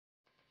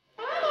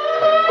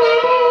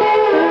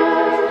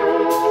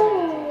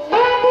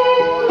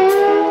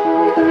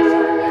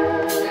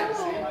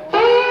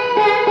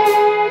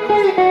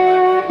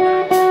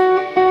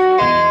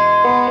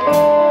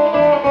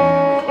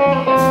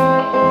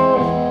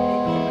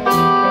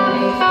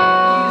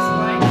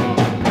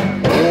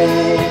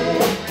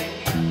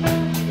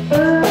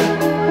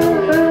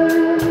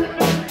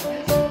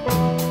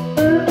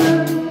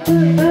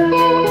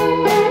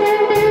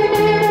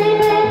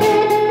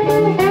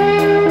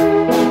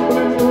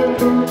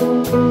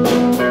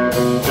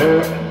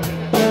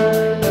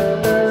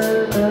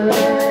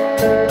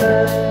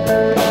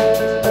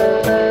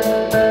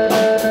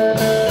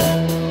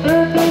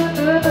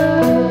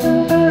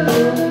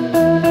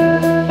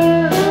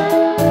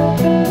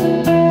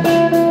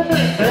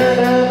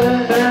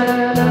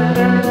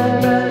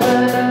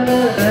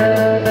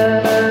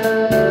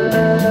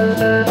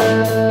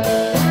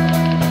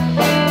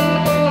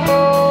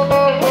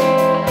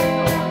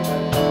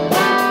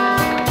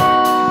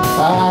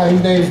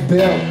name's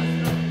Bill.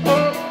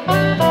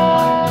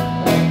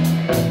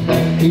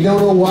 He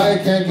don't know why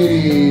he can't get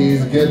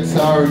his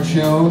guitar in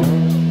tune.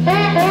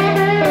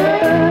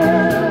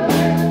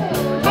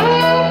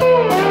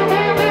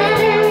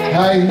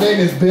 Hi, his name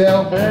is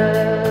Bill.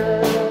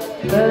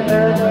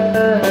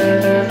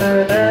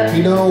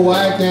 He don't know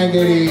why I can't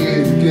get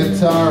his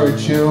guitar in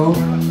tune.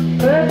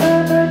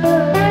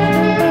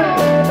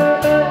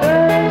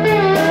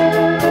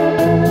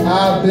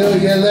 Bill,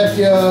 you left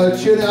your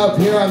tune up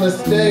here on the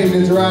stage.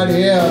 It's right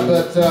here,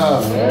 but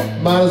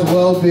might as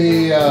well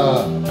be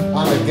on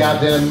the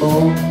goddamn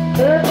moon.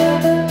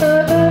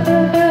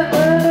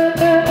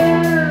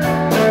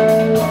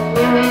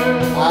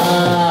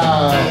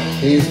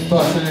 He's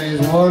fussing and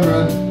he's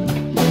wondering,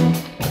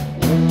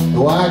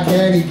 why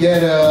can't he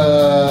get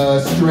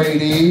a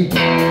straight E?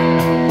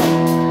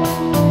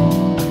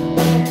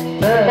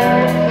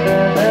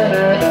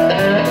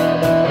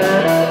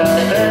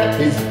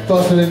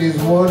 Fussing and he's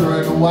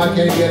wondering, why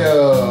can't he get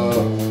a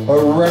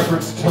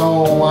reference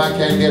tone? Why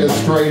can't he get a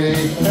straight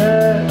E?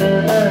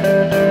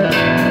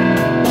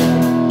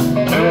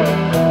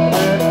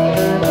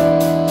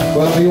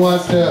 Well, if he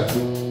wants to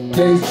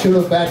get his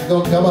tune back, he's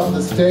gonna come up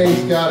the stage.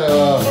 He's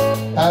gotta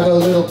have a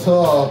little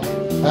talk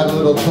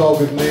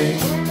with me.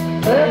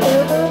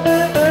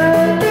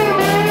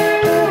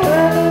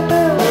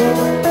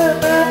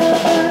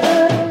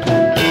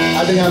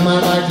 I think I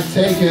might like to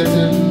take it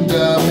and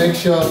make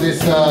sure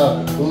this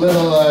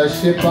little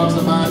shitbox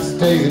of mine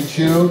stays in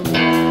tune.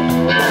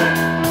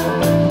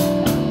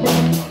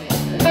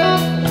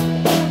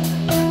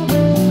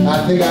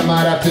 I think I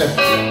might have to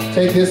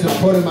take this and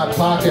put it in my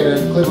pocket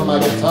and clip on my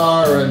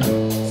guitar and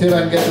see if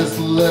I can get this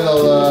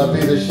little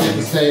piece of shit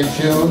to stay in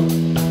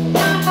tune.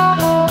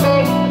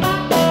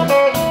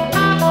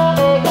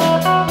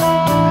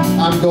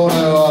 I'm going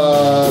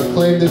to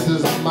claim this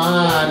is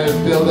mine if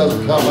Bill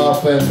doesn't come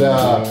up and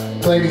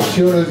claim his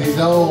tune as his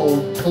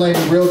own, claim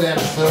it real damn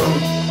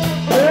soon.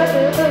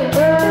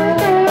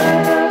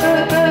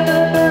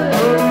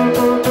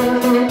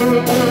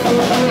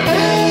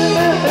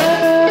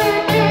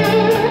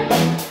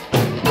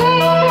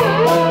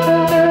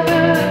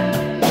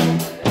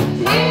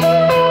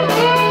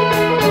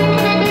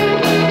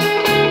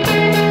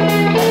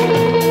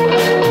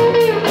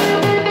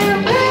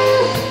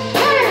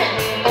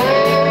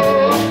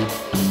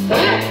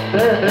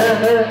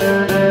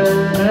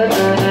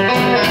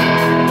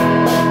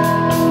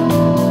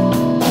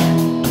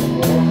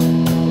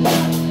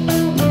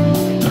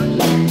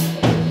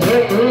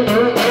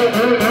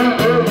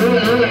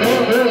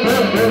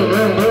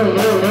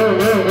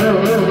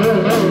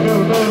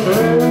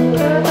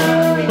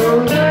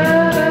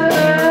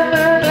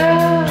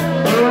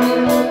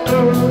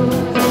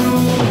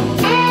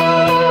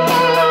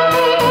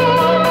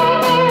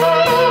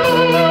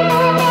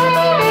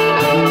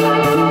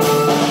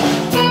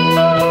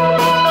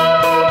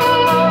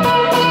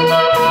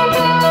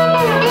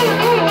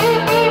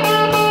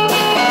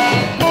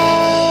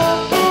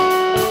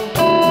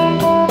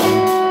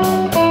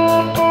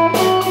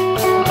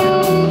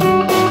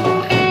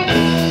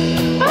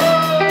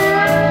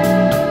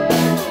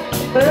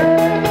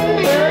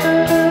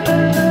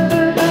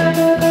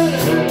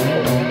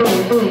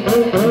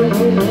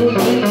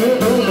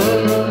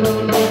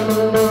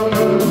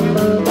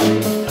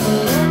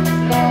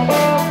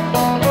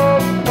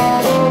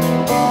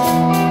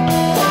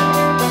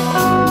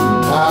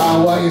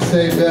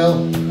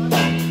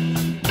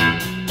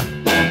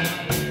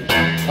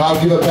 I'll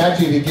give it back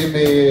to you if you give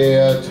me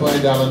a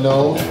 $20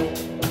 note.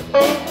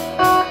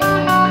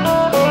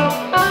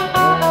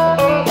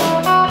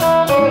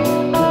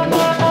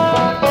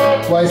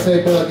 Why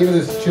say, Bill, I'll give you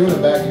this tuna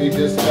back if you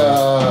just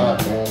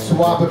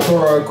swap it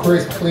for a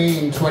crisp,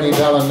 clean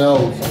 $20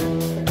 note.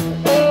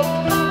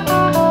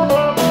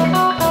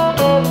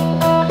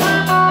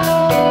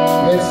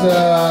 It's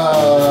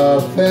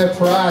a fair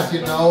price,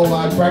 you know.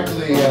 I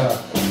practically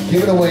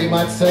give it away. You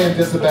might say I'm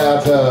just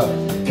about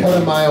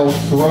cutting my own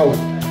throat.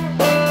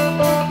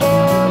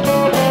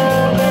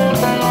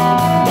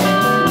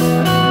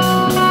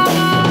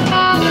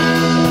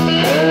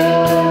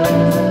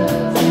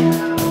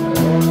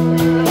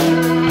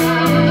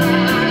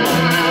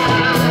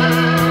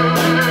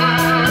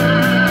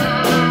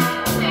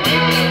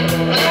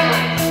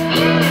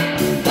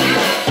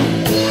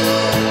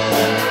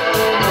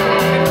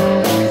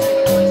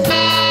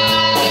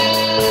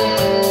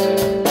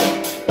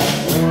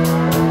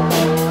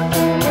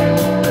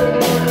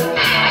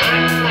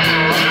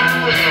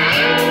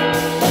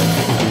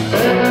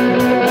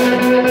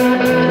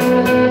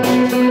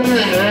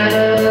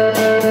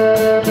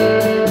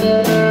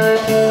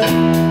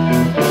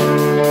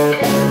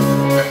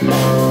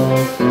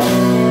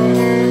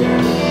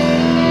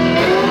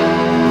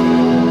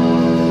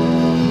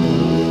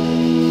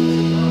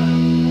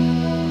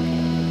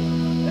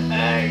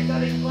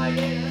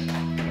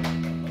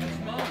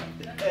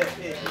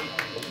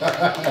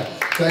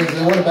 Thanks,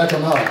 and what about your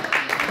mom?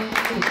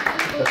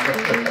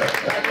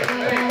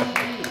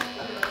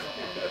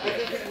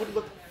 It would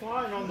look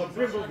fine on the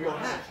brim of your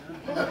hat.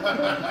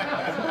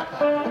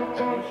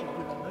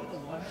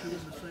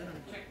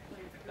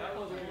 That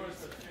was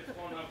almost the fifth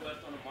one I've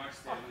left on a mic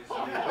stand this year.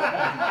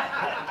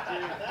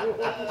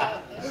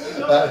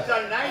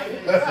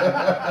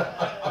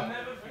 I'm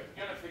never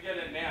going to forget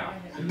it now.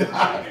 It's been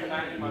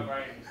in my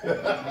brain.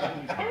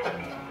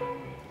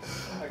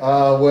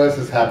 Worse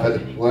has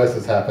happened. Worse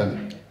has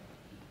happened.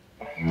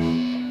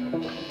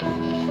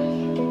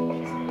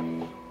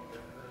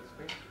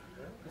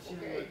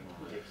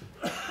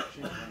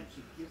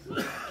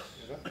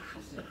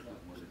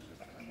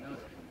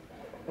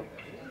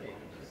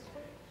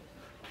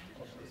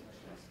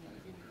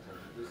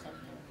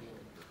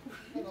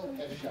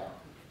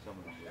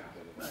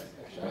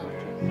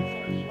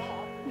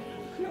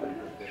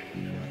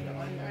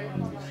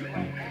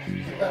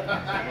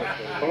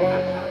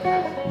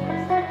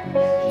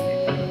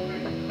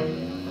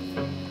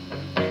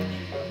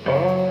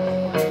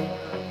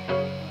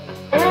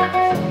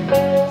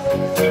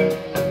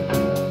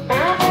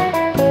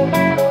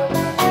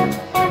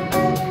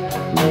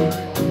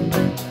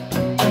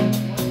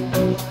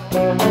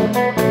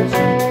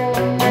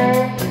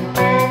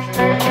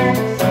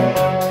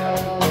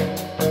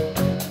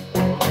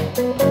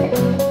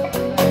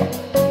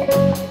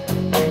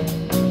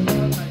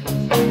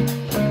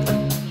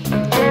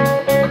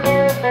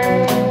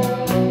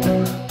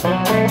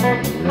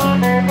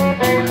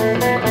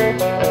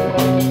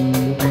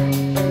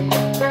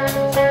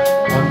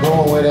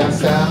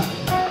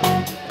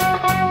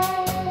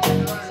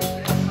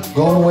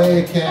 Going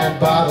away can't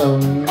bother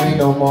me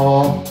no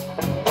more.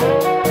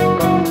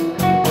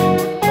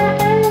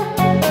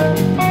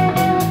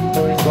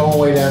 Going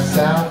way down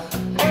south.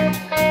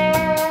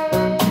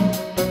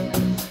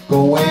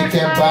 Going away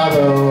can't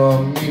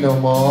bother me no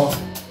more.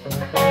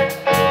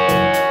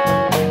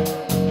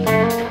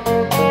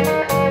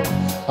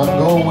 I'm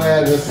going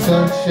where the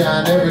sun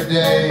shines every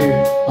day.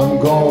 I'm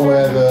going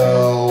where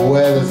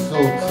the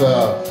suits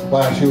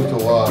what I choose to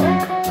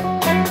wear.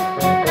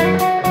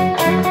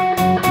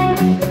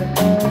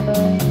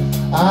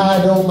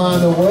 I don't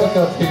mind the work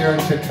up here in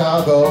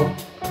Chicago,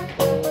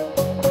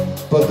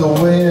 but the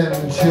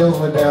wind chills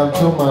me down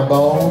to my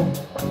bone.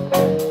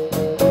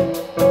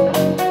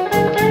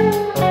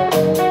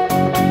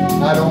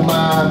 I don't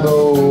mind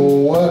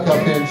the work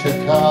up in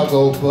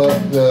Chicago,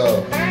 but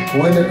the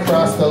wind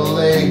across the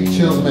lake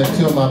chills me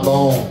to my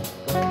bone.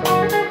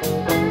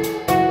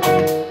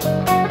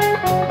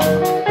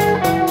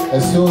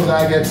 As soon as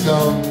I get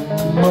some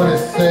money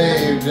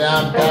saved,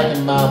 I'm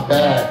packing my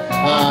bag.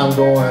 I'm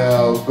going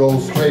to go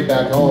straight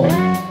back home.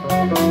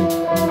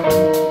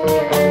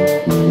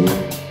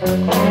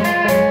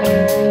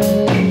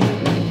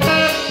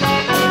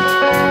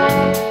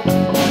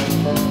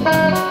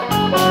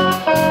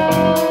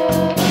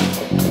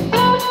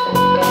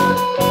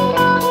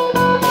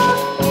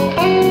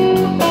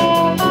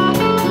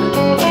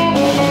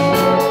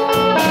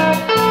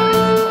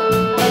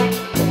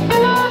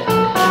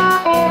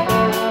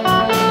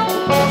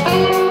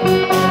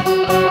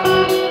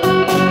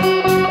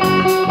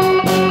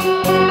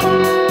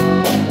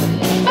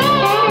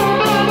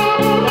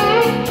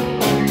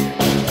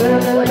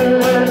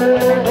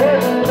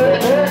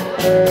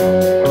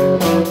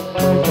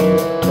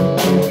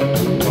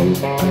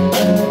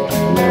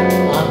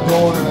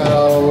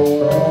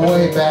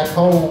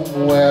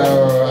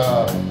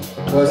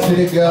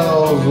 City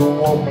girls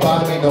won't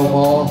bother me no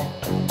more.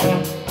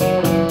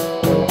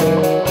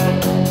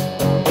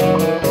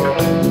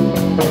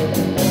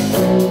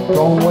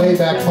 Going way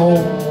back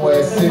home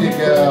where city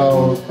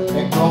girls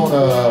ain't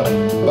gonna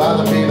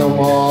bother me no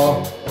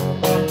more.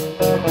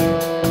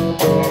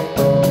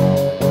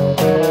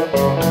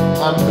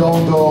 I'm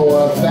gonna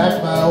go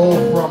back my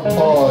old front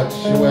porch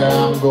where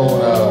I'm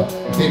gonna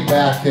kick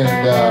back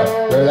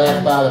and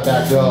relax by the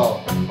back door.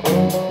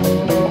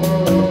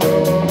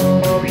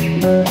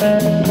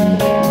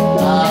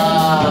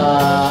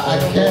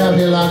 I came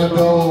here long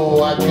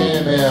ago, I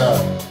came here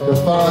to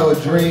follow a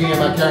dream,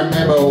 I can't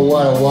remember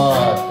what it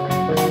was.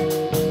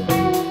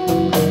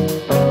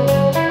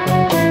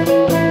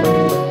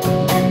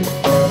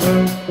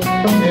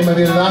 Came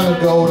here long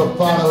ago to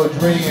follow a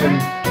dream,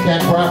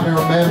 can't properly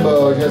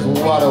remember just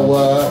what it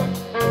was.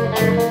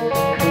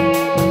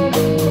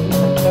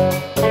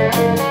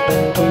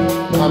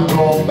 I'm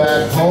going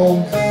back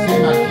home to see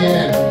my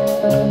kin.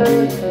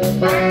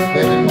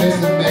 They've been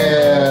missing me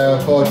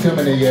for too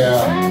many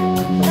years.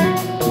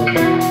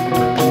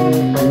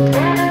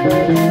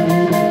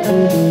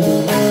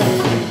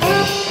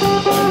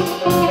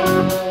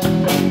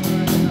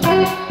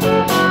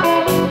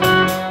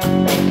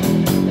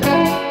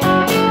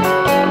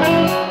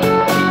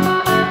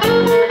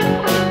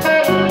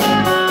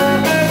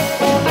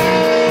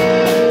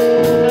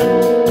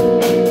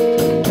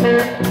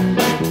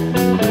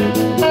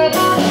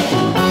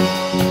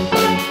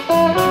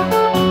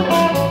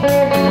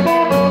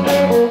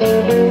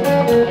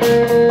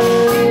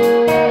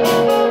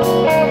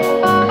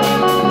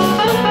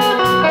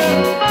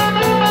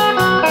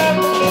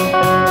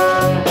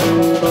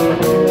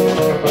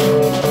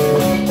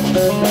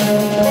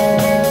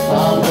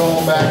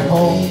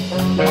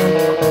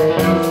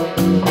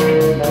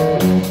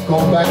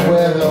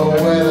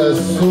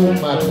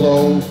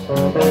 clothes.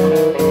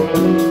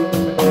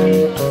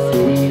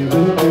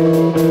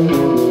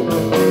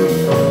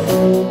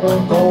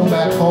 I'm going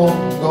back home,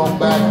 going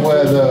back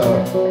where the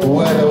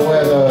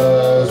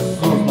weather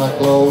suits my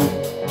clothes.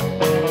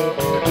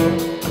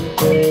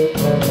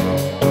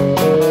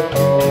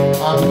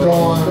 I'm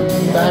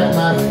going back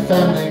my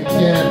family and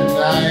kin.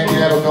 I ain't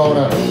ever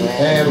gonna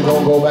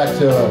go back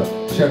to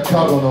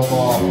Chicago no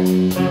more.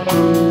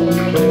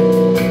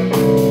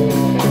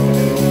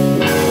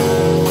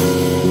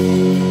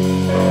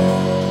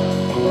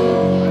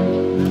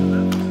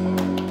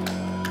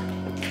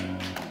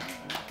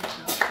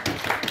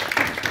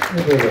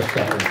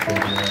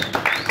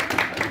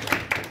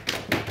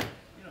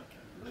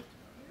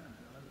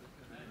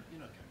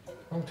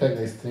 I'm taking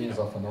these things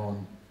off and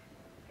on.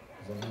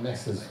 It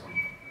messes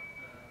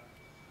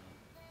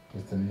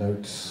with the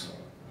notes.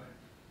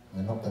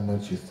 They're not the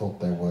notes you thought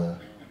they were.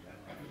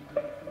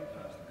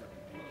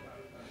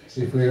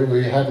 If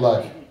we had,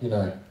 like, you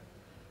know,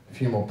 a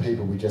few more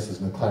people, we just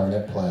listen to a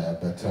clarinet player,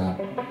 but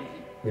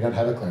we don't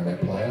have a clarinet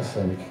player,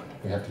 so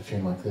we have to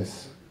tune like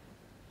this.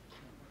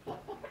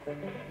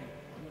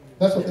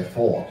 That's what they're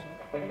for.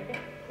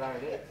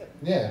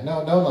 Yeah,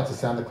 no one likes to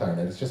sound the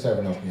clarinet. It's just so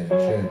everyone else can get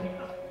in tune.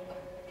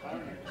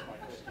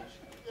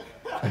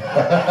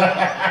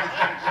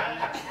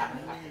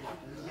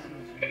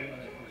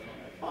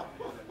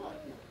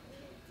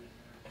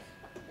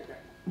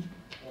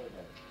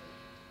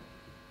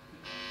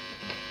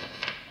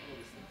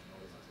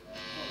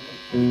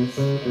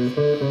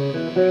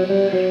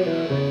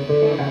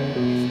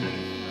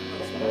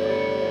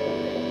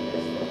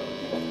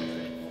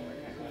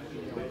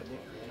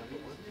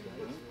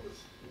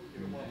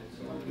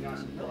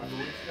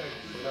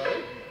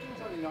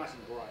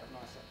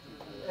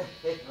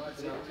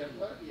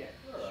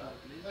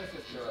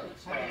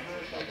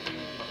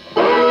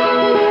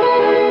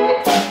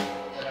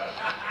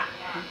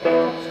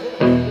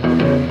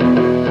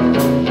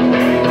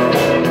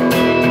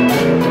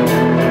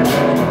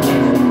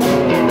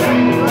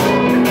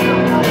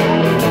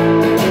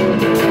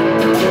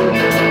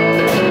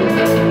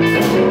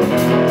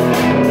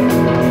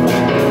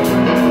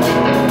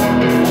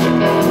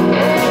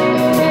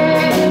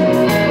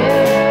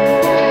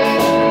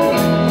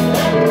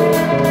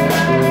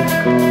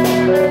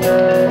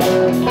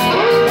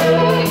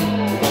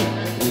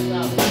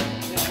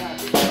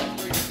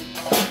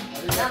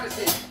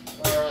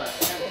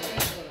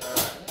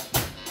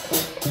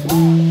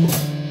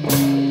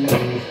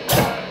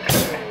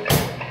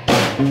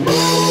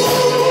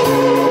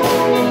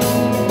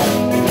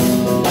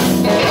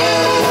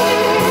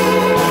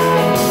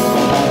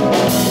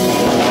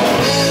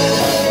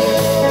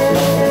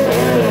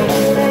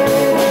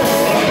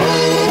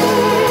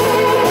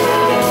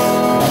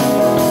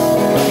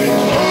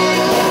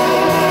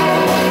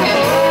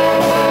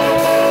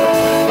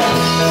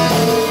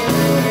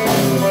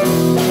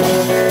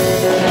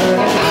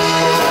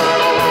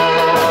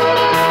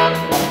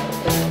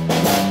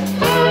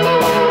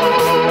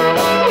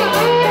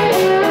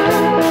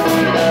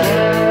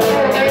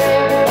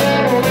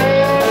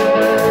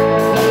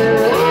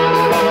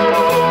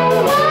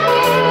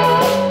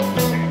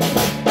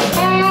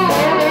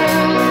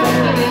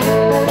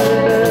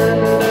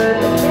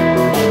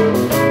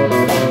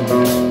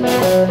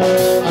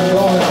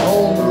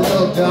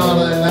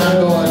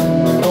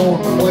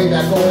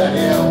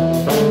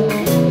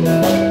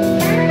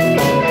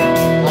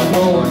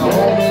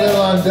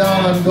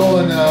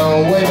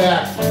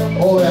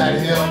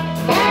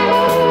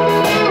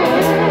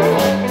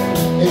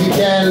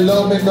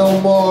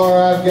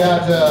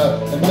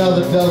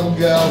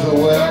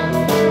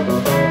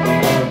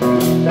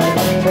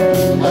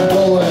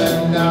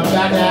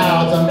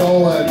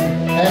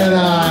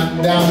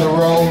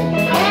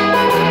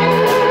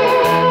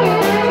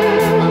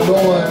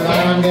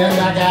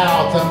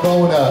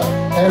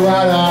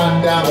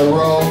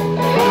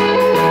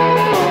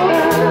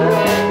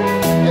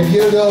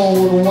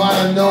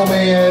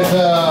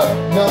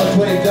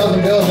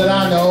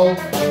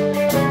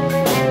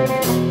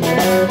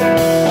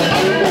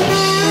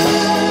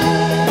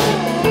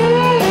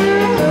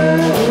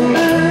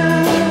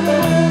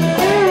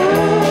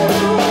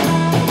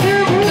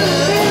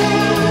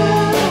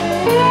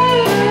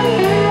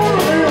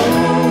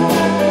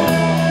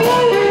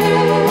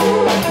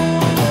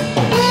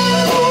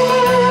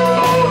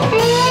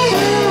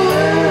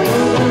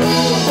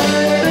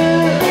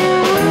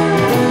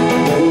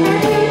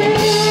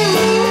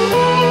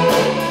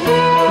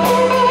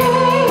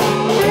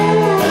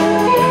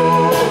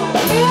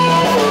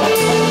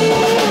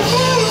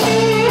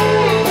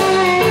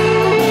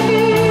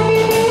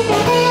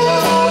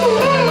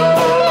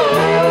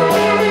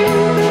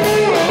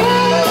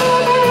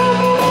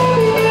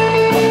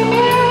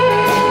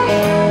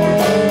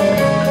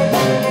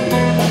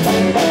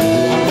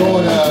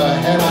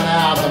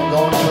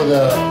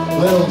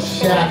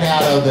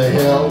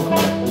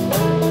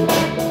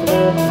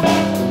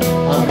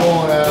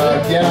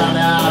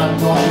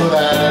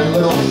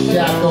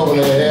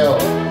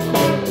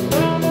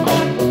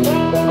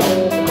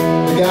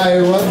 Guy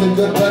who runs a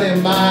good buddy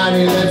of mine,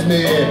 he lets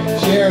me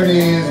share in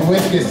his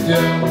whiskey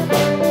still.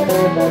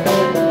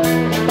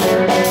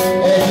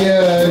 If you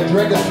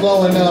drink it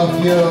slow enough,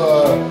 you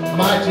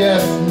might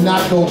just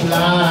not go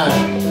blind.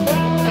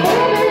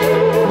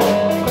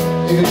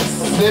 If you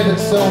sip it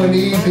slow and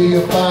easy,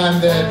 you'll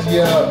find that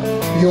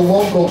you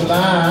won't go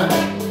blind.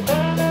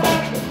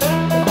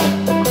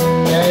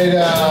 And it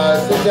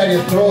sits down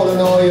your throat and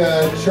all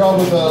your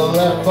troubles are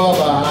left far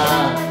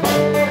behind.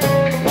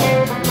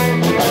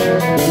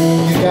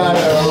 You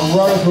gotta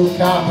run through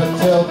cop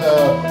until the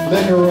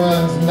liquor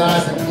runs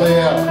nice and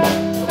clear.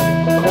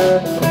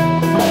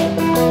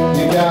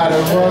 You gotta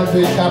run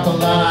through your copper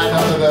line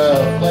under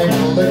the flame,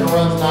 the liquor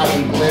runs nice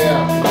and clear.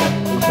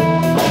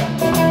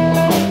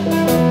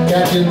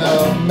 Catching the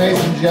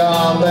mason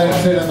jar, let it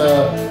sit in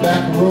the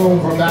back room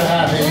for about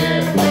half a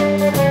year.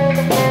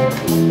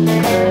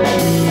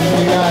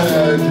 You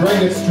gotta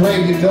drink it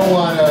straight, you don't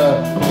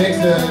wanna mix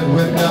it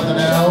with nothing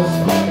else.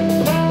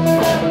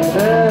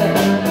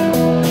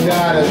 You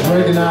gotta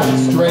drink it nice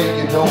and straight,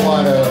 you don't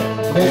wanna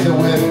mix it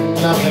with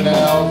nothing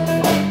else.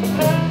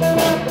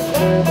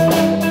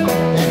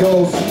 It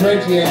goes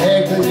straight to your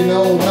head, cause you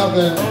know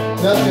nothing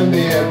can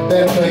be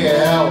better for your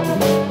health.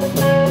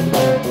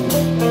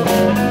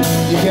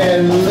 You can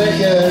lick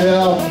it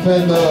up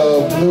and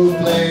the blues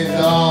plays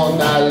all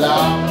night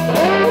long.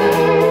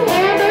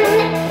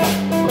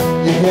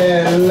 You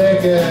can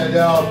lick it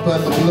up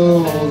and the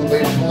blues will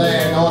be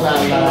playing all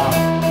night long.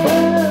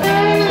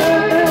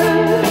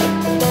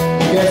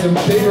 You get some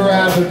big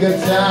around for a good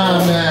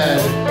time, man,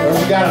 or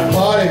we got a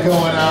party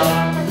going on.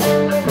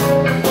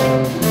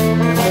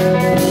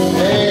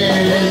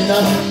 Ain't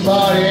nothing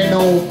party, ain't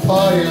no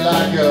party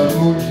like a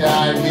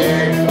moonshine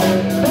gig.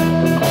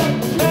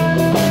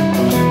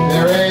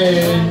 There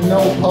ain't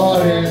no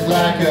parties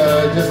like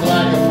just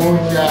like a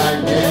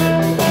moonshine gig.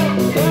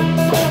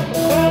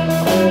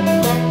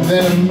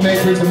 Then a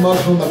matrix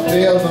emerges from the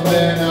fields and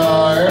then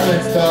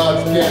everything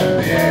starts getting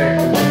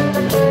big.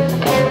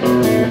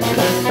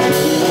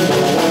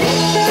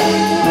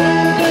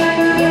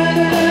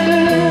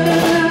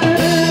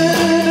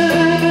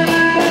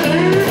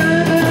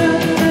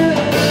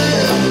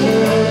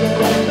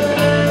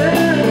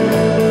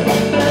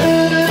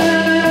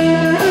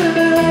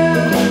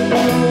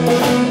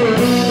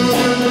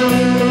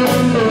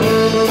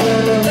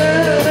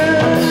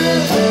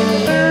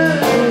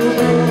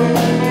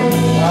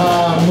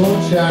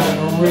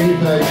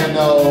 Reaper, you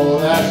know,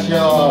 that's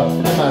your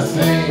my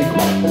scene.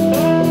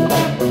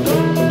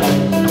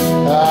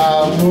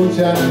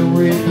 Moonshine and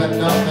Reaper,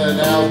 nothing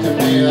else can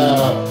be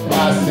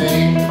my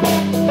scene.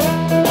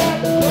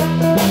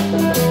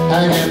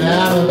 Hanging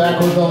out and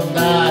backwards all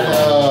night,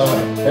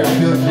 it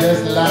feels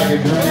just like a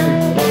dream.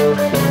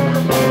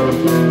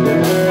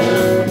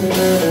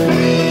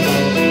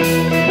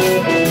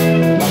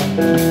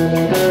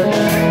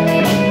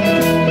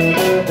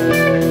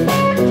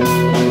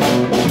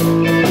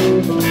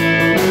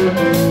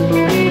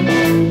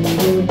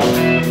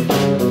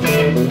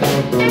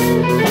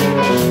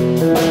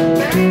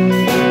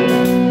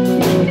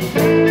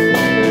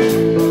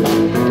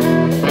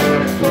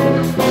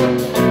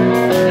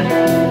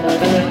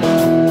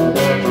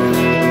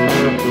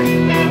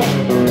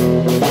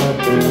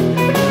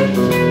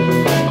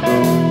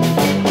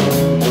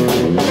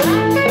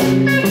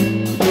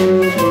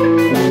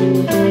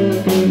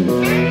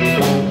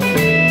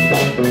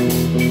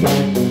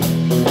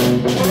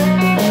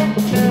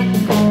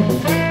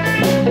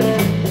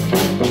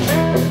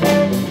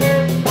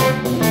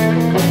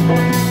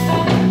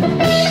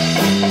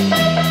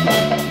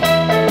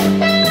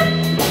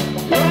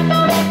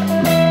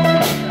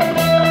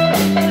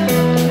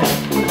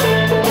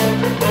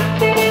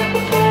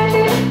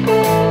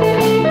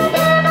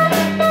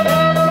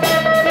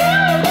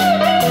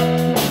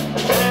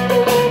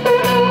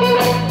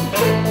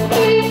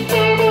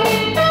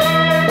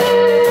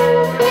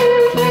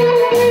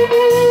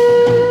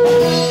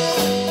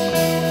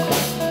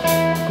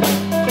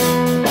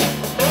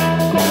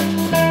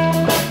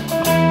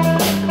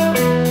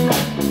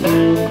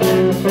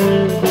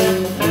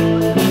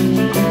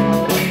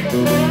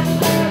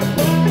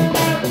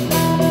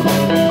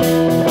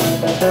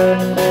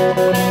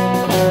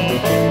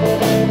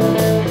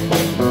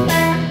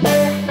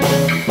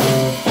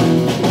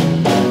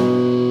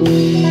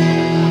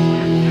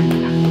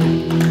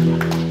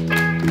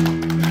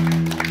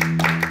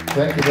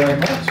 Thank you very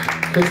much.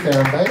 Chris there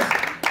on bass,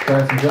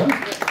 Grant and John.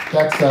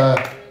 That's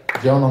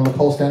John on the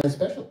pole standing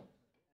special.